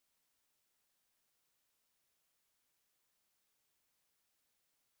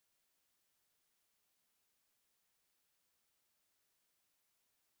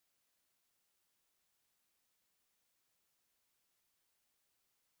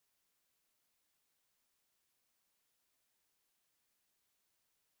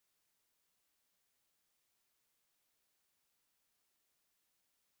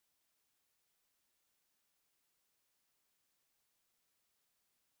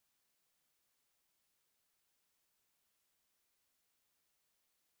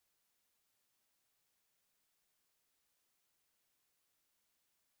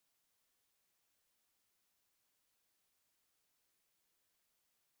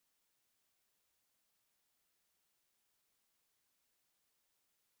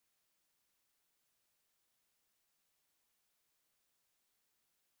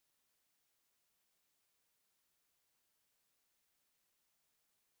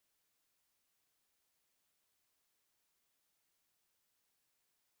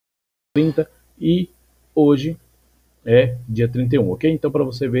30 e hoje é dia 31, ok? Então, para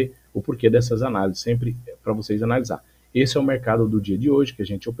você ver o porquê dessas análises, sempre para vocês analisar. Esse é o mercado do dia de hoje que a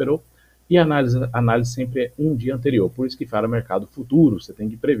gente operou e a análise sempre é um dia anterior, por isso que fala mercado futuro, você tem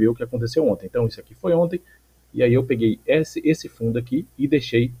que prever o que aconteceu ontem. Então, isso aqui foi ontem, e aí eu peguei esse fundo aqui e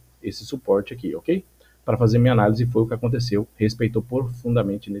deixei esse suporte aqui, ok? Para fazer minha análise, foi o que aconteceu, respeitou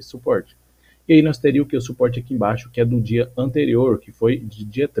profundamente nesse suporte. E aí nós teríamos o suporte aqui embaixo, que é do dia anterior, que foi de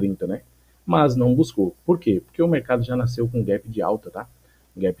dia 30, né? Mas não buscou. Por quê? Porque o mercado já nasceu com gap de alta, tá?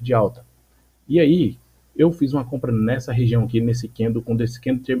 Gap de alta. E aí, eu fiz uma compra nessa região aqui, nesse candle, quando esse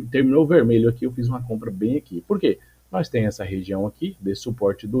candle terminou vermelho aqui, eu fiz uma compra bem aqui. Por quê? Nós temos essa região aqui, desse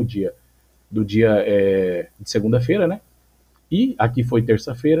suporte do dia de segunda-feira, né? E aqui foi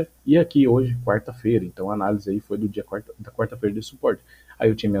terça-feira e aqui hoje, quarta-feira. Então a análise aí foi do dia da quarta-feira de suporte. Aí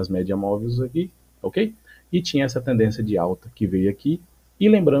eu tinha minhas médias móveis aqui, ok? E tinha essa tendência de alta que veio aqui. E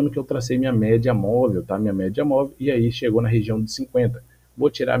lembrando que eu tracei minha média móvel, tá? Minha média móvel, e aí chegou na região de 50. Vou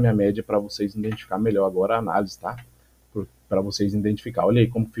tirar minha média para vocês identificar melhor agora a análise, tá? Para vocês identificar. Olha aí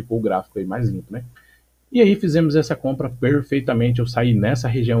como ficou o gráfico aí mais limpo, né? E aí fizemos essa compra perfeitamente, eu saí nessa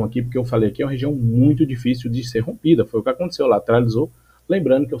região aqui, porque eu falei que é uma região muito difícil de ser rompida, foi o que aconteceu, lateralizou,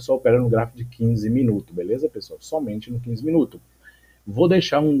 lembrando que eu só opero no gráfico de 15 minutos, beleza, pessoal? Somente no 15 minutos. Vou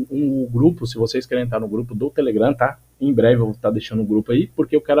deixar um grupo, se vocês querem entrar no grupo do Telegram, tá? Em breve eu vou estar deixando um grupo aí,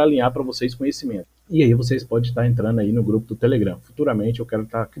 porque eu quero alinhar para vocês conhecimento. E aí vocês podem estar entrando aí no grupo do Telegram. Futuramente eu quero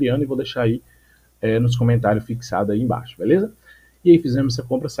estar criando e vou deixar aí nos comentários fixado aí embaixo, beleza? E aí fizemos essa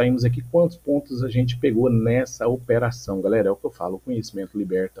compra, saímos aqui. Quantos pontos a gente pegou nessa operação, galera? É o que eu falo, o conhecimento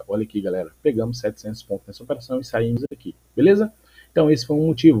liberta. Olha aqui, galera, pegamos 700 pontos nessa operação e saímos aqui, beleza? Então esse foi um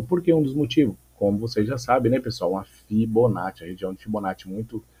motivo. Por que um dos motivos? Como vocês já sabem, né, pessoal? Uma Fibonacci, a região de Fibonacci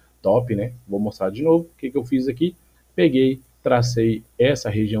muito top, né? Vou mostrar de novo. O que eu fiz aqui? Peguei, tracei essa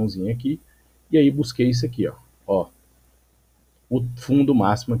regiãozinha aqui e aí busquei isso aqui, ó. O fundo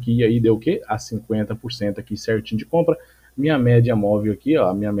máximo aqui, e aí deu o quê? A 50% aqui certinho de compra. Minha média móvel aqui, ó,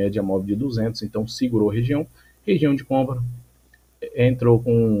 a minha média móvel de 200, então segurou região de compra, entrou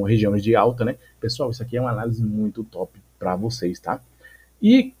com regiões de alta, né? Pessoal, isso aqui é uma análise muito top para vocês, tá?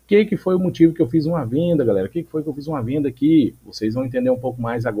 E que foi o motivo que eu fiz uma venda, galera? Que foi que eu fiz uma venda aqui? Vocês vão entender um pouco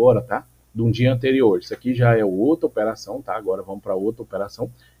mais agora, tá? De um dia anterior. Isso aqui já é outra operação, tá? Agora vamos para outra operação.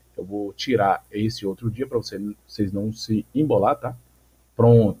 Eu vou tirar esse outro dia para vocês não se embolar, tá?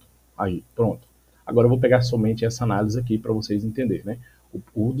 Pronto. Aí, pronto. Agora eu vou pegar somente essa análise aqui para vocês entenderem, né?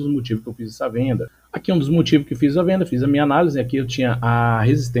 Um dos motivos que eu fiz essa venda. Aqui é um dos motivos que eu fiz a venda, fiz a minha análise. Aqui eu tinha a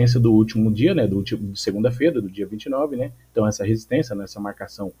resistência do último dia, né? De segunda-feira, do dia 29, né? Então essa resistência, nessa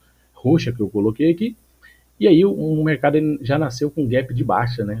marcação roxa que eu coloquei aqui. E aí o mercado já nasceu com gap de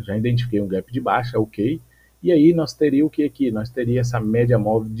baixa, né? Já identifiquei um gap de baixa, ok. E aí nós teríamos o que aqui? Nós teríamos essa média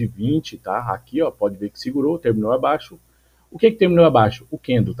móvel de 20, tá? Aqui, ó, pode ver que segurou, terminou abaixo. O que terminou abaixo? O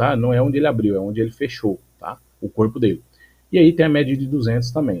candle, tá? Não é onde ele abriu, é onde ele fechou, tá? O corpo dele. E aí tem a média de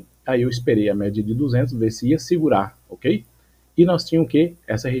 200 também. Aí eu esperei a média de 200, ver se ia segurar, ok? E nós tínhamos o quê?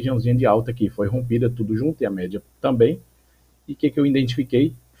 Essa regiãozinha de alta aqui, foi rompida tudo junto, e a média também. E o que eu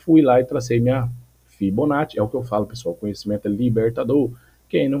identifiquei? Fui lá e tracei minha Fibonacci, é o que eu falo, pessoal, conhecimento é libertador.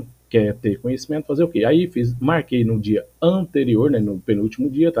 Quem não quer ter conhecimento, fazer o quê? Aí marquei no dia anterior, né, no penúltimo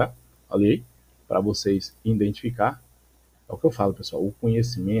dia, tá? Olhei, para vocês identificar. É o que eu falo, pessoal, o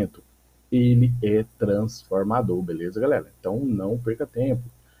conhecimento, ele é transformador, beleza, galera? Então não perca tempo,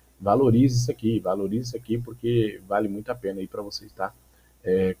 valorize isso aqui, porque vale muito a pena aí para você estar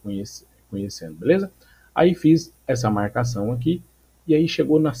conhecendo, beleza? Aí fiz essa marcação aqui, e aí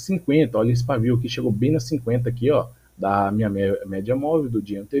chegou na 50, olha esse pavio aqui, chegou bem na 50 aqui, ó, da minha média móvel do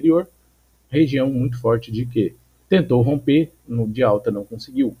dia anterior, região muito forte de que tentou romper, no dia alta não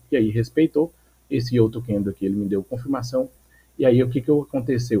conseguiu, e aí respeitou, esse outro candle aqui, ele me deu confirmação, e aí o que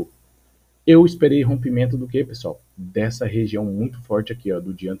aconteceu? Eu esperei rompimento do que, pessoal? Dessa região muito forte aqui, ó,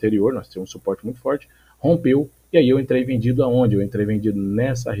 do dia anterior, nós temos um suporte muito forte, rompeu, e aí eu entrei vendido aonde? Eu entrei vendido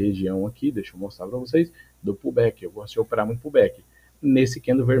nessa região aqui, deixa eu mostrar para vocês, do pullback, eu gosto de operar muito pullback, nesse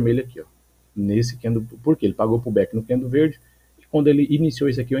candle vermelho aqui, ó, nesse candle, porque ele pagou pullback no candle verde, e quando ele iniciou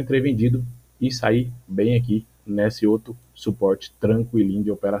isso aqui, eu entrei vendido e saí bem aqui, nesse outro suporte tranquilinho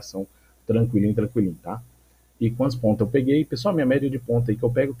de operação, tranquilinho, tá? E quantos pontos eu peguei? Pessoal, minha média de ponta aí, que eu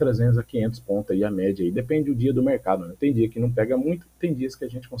pego 300 a 500 pontos aí, a média aí, depende do dia do mercado, né? Tem dia que não pega muito, tem dias que a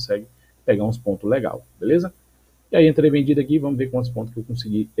gente consegue pegar uns pontos legal, beleza? E aí entrei vendido aqui, vamos ver quantos pontos que eu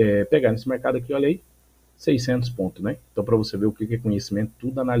consegui pegar nesse mercado aqui, olha aí, 600 pontos, né? Então para você ver o que é conhecimento,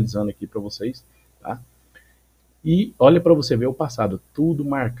 tudo analisando aqui para vocês, tá? E olha para você ver o passado, tudo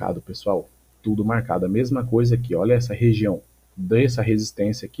marcado, pessoal, tudo marcado, a mesma coisa aqui, olha essa região dessa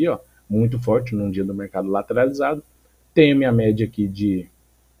resistência aqui, ó, muito forte num dia do mercado lateralizado. Tenho minha média aqui de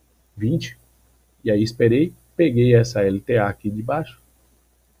 20, e aí esperei, peguei essa LTA aqui de baixo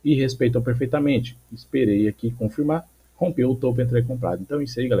e respeitou perfeitamente. Esperei aqui confirmar, rompeu o topo, entrei comprado. Então é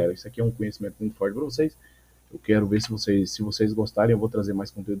isso aí, galera. Isso aqui é um conhecimento muito forte para vocês. Eu quero ver se vocês gostarem, eu vou trazer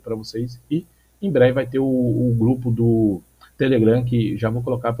mais conteúdo para vocês. E em breve vai ter o grupo do Telegram, que já vou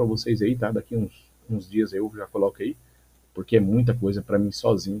colocar para vocês aí, tá? Daqui uns dias eu já coloco aí, porque é muita coisa para mim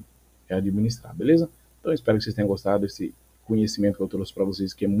sozinho administrar, beleza? Então espero que vocês tenham gostado desse conhecimento que eu trouxe para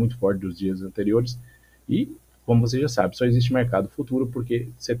vocês, que é muito forte dos dias anteriores. E, como você já sabe, só existe mercado futuro porque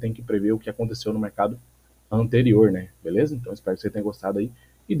você tem que prever o que aconteceu no mercado anterior, né? Beleza? Então espero que você tenha gostado aí.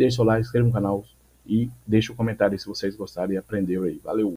 E deixe seu like, inscreva no canal e deixe um comentário aí se vocês gostaram e aprenderam aí. Valeu!